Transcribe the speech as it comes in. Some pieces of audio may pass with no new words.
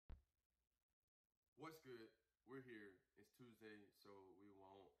good? We're here. It's Tuesday, so we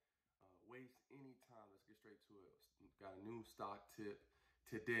won't waste any time. Let's get straight to it. Got a new stock tip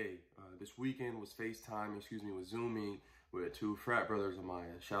today. This weekend was was Zooming with two frat brothers of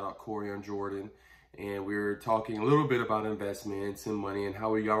mine. Shout out Corey and Jordan. And we were talking a little bit about investments and money, and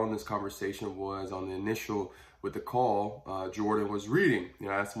how we got on this conversation was on the initial with the call. Jordan was reading. I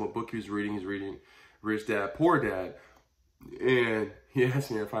asked him what book he was reading. He's reading Rich Dad, Poor Dad. And he asked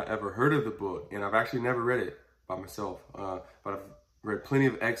me if I ever heard of the book, and I've actually never read it by myself, but I've read plenty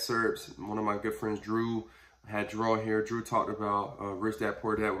of excerpts. One of my good friends, Drew, had Drew on here. Drew talked about Rich Dad,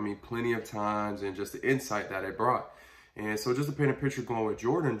 Poor Dad with me plenty of times, and just the insight that it brought. And so just to paint a picture going with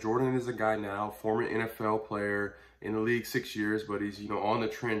Jordan, Jordan is a guy now, former NFL player, in the league 6 years, but he's, on the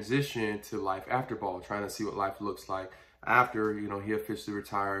transition to life after ball, trying to see what life looks like after, he officially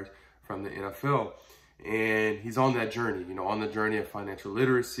retires from the NFL. And he's on that journey, on the journey of financial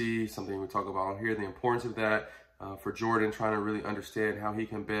literacy, something we talk about on here, the importance of that for Jordan, trying to really understand how he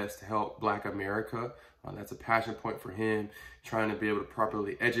can best help Black America. That's a passion point for him, trying to be able to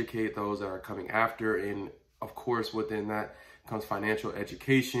properly educate those that are coming after. And of course, within that comes financial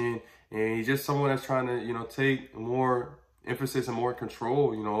education. And he's just someone that's trying to, take more emphasis and more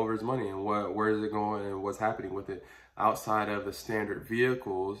control, over his money and where is it going and what's happening with it outside of the standard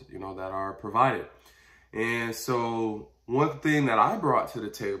vehicles, that are provided. And so one thing that I brought to the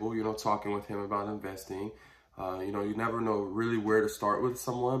table, talking with him about investing, you never know really where to start with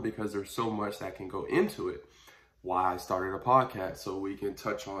someone because there's so much that can go into it. Why I started a podcast, so we can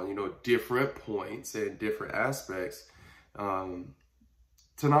touch on, different points and different aspects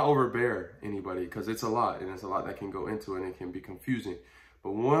to not overbear anybody, because it's a lot, and it's a lot that can go into it, and it can be confusing.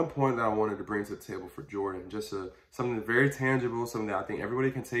 But one point that I wanted to bring to the table for Jordan, just something very tangible, something that I think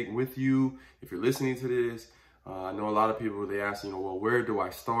everybody can take with you if you're listening to this. I know a lot of people, they ask, well, where do I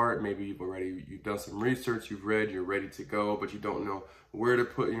start? Maybe you've done some research, you've read, you're ready to go, but you don't know where to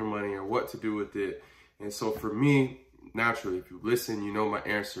put your money or what to do with it. And so for me, naturally, if you listen, you know my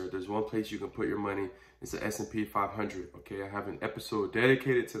answer. There's one place you can put your money. It's the S&P 500, okay? I have an episode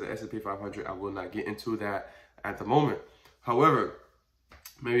dedicated to the S&P 500. I will not get into that at the moment. However,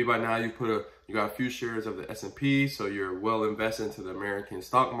 maybe by now you got a few shares of the S&P, so you're well invested into the American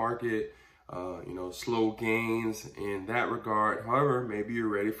stock market, slow gains in that regard. However, maybe you're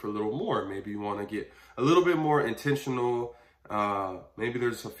ready for a little more. Maybe you want to get a little bit more intentional. Maybe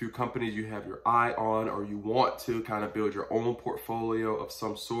there's a few companies you have your eye on, or you want to kind of build your own portfolio of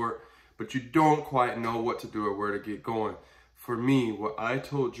some sort, but you don't quite know what to do or where to get going. For me, what I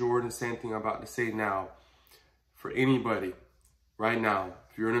told Jordan, same thing I'm about to say now, for anybody right now,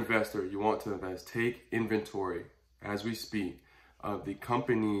 if you're an investor, you want to invest, take inventory as we speak of the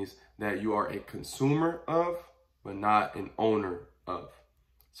companies that you are a consumer of, but not an owner of.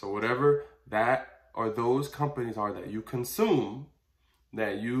 So whatever that or those companies are that you consume,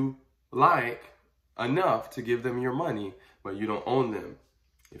 that you like enough to give them your money, but you don't own them.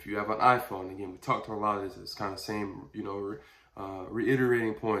 If you have an iPhone, again, we talked to a lot of this, it's kind of same,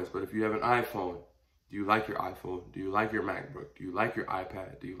 reiterating points, but if you have an iPhone, do you like your iPhone? Do you like your MacBook? Do you like your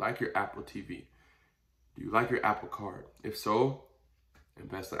iPad? Do you like your Apple TV? Do you like your Apple Card? If so,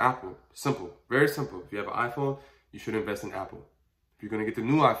 invest in Apple. Simple, very simple. If you have an iPhone, you should invest in Apple. If you're gonna get the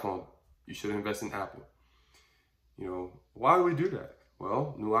new iPhone, you should invest in Apple. Why do we do that?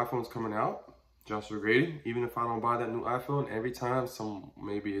 Well, new iPhone's coming out. Joshua Grady, even if I don't buy that new iPhone, every time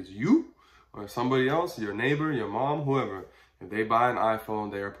maybe it's you or somebody else, your neighbor, your mom, whoever, if they buy an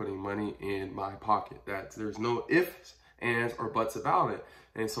iPhone, they are putting money in my pocket. There's no ifs, ands, or buts about it.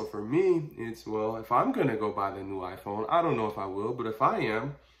 And so for me, it's, well, if I'm gonna go buy the new iPhone, I don't know if I will, but if I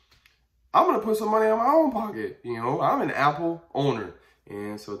am, I'm gonna put some money in my own pocket. I'm an Apple owner.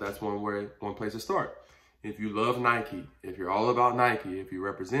 And so that's one place to start. If you love Nike, if you're all about Nike, if you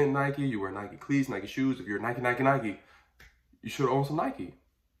represent Nike, you wear Nike cleats, Nike shoes, if you're Nike, you should own some Nike.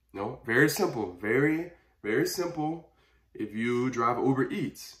 Very simple, very, very simple. If you drive Uber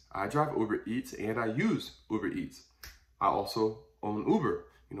Eats, I drive Uber Eats and I use Uber Eats. I also own Uber.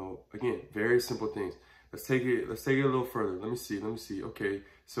 Again, very simple things. Let's take it a little further. Let me see. Okay,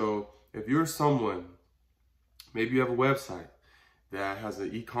 so if you're someone, maybe you have a website that has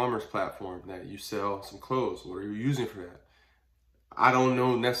an e-commerce platform that you sell some clothes. What are you using for that? I don't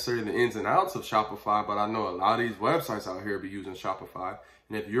know necessarily the ins and outs of Shopify, but I know a lot of these websites out here be using Shopify.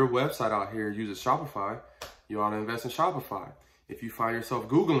 And if your website out here uses Shopify, you ought to invest in Shopify. If you find yourself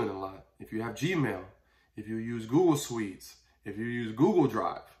Googling a lot, if you have Gmail, if you use Google Suites, if you use Google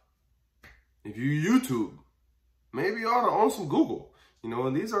Drive, if you use YouTube, maybe you ought to own some Google.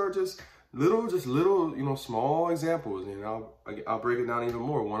 And these are just little, small examples. And I'll break it down even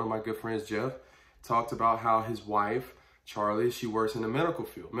more. One of my good friends, Jeff, talked about how his wife, Charlie, she works in the medical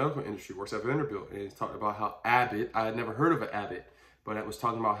field, medical industry, works at Vanderbilt. And he's talked about how Abbott, I had never heard of an Abbott, but it was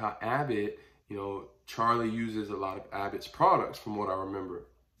talking about how Abbott, you know, Charlie uses a lot of Abbott's products from what I remember.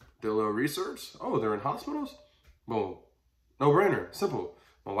 Did a little research. Oh, they're in hospitals? Boom. No brainer. Simple.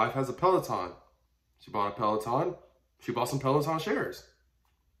 My wife has a Peloton. She bought a Peloton. She bought some Peloton shares.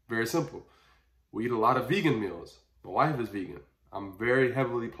 Very simple. We eat a lot of vegan meals. My wife is vegan. I'm very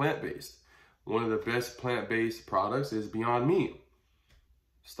heavily plant-based. One of the best plant-based products is Beyond Meat.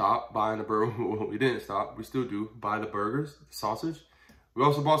 Stop buying the burger. We didn't stop. We still do. Buy the burgers, the sausage. We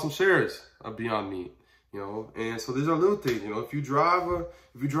also bought some shares of Beyond Meat. You know, and so these are little things. You know, if you drive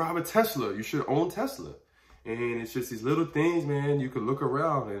a Tesla, you should own Tesla. And it's just these little things, man. You could look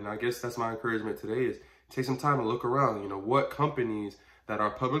around, and I guess that's my encouragement today is take some time to look around. You know, what companies that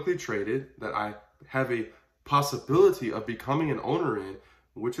are publicly traded that I have a possibility of becoming an owner in.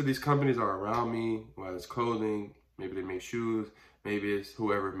 Which of these companies are around me? Whether it's clothing, maybe they make shoes, maybe it's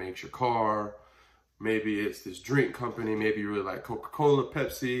whoever makes your car. Maybe it's this drink company. Maybe you really like Coca-Cola,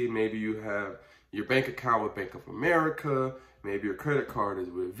 Pepsi. Maybe you have your bank account with Bank of America. Maybe your credit card is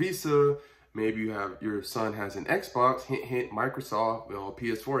with Visa. Maybe you have your son has an Xbox. Hint, hint, Microsoft. You know,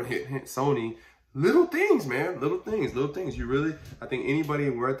 PS4. Hint, hint, Sony. Little things, man. Little things. Little things. You really, I think anybody,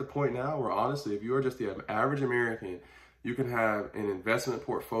 we're at the point now where honestly, if you are just the average American, you can have an investment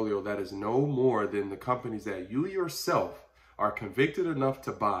portfolio that is no more than the companies that you yourself are convicted enough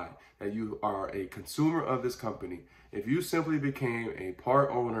to buy, that you are a consumer of this company. If you simply became a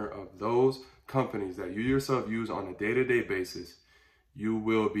part owner of those companies that you yourself use on a day-to-day basis, you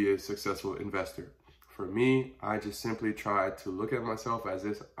will be a successful investor. For me, I just simply try to look at myself as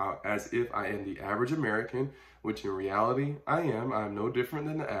if I am the average American, which in reality I am. I'm no different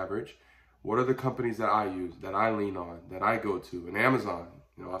than the average. What are the companies that I use, that I lean on, that I go to? And Amazon,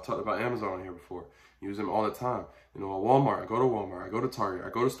 you know, I've talked about Amazon on here before. Use them all the time. You know, at Walmart, I go to Walmart, I go to Target, I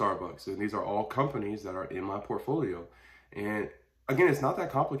go to Starbucks. And these are all companies that are in my portfolio. And again, it's not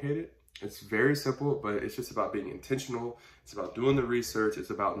that complicated. It's very simple, but it's just about being intentional. It's about doing the research. It's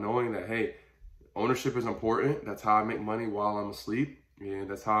about knowing that, hey, ownership is important. That's how I make money while I'm asleep. And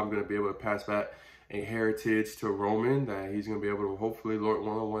that's how I'm going to be able to pass back a heritage to Roman, that he's going to be able to hopefully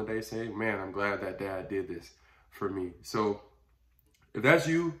one day say, man, I'm glad that dad did this for me. So if that's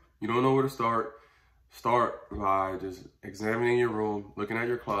you, you don't know where to start by just examining your room, looking at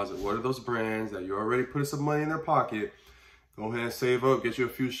your closet. What are those brands that you already put some money in their pocket? Go ahead and save up, get you a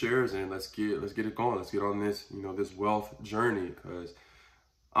few shares, and let's get it going. Let's get on this, you know, this wealth journey, because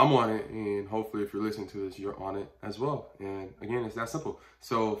I'm on it, and hopefully if you're listening to this, you're on it as well. And again, it's that simple.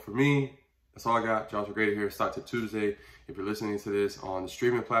 So for me, that's all I got. Joshua Grady here, Stock Tip Tuesday. If you're listening to this on the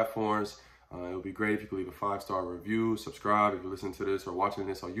streaming platforms, it would be great if you could leave a 5-star review, subscribe. If you're listening to this or watching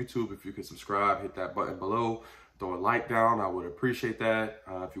this on YouTube, if you could subscribe, hit that button below, throw a like down. I would appreciate that.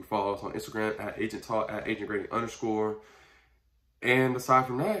 If you follow us on Instagram at Agent Talk, at Agent Grady _. And aside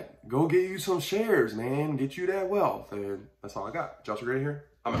from that, go get you some shares, man. Get you that wealth. And that's all I got. Joshua Grady here.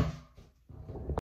 I'm out.